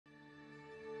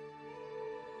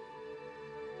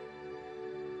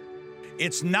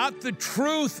It's not the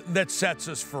truth that sets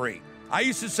us free. I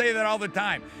used to say that all the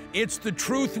time. It's the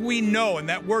truth we know, and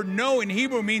that word know in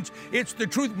Hebrew means it's the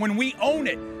truth. When we own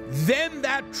it, then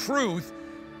that truth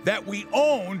that we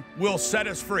own will set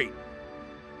us free.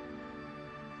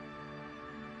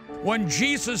 When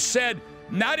Jesus said,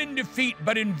 not in defeat,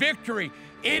 but in victory,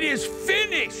 it is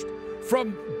finished.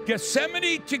 From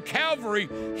Gethsemane to Calvary,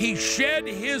 he shed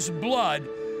his blood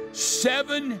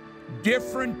 7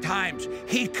 different times.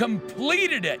 He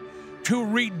completed it to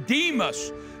redeem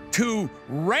us, to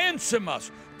ransom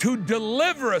us, to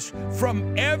deliver us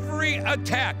from every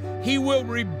attack. He will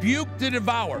rebuke the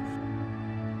devourer.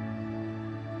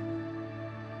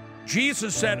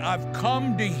 Jesus said, I've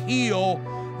come to heal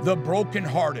the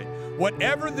brokenhearted.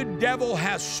 Whatever the devil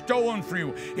has stolen from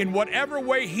you, in whatever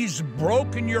way he's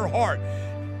broken your heart,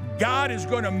 God is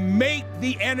going to make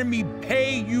the enemy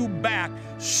pay you back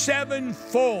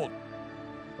 7-fold.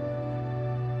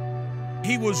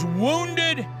 He was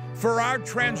wounded for our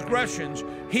transgressions.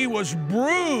 He was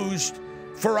bruised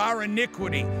for our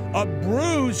iniquity. A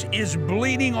bruise is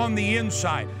bleeding on the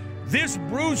inside. This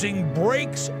bruising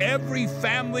breaks every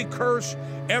family curse,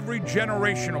 every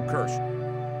generational curse.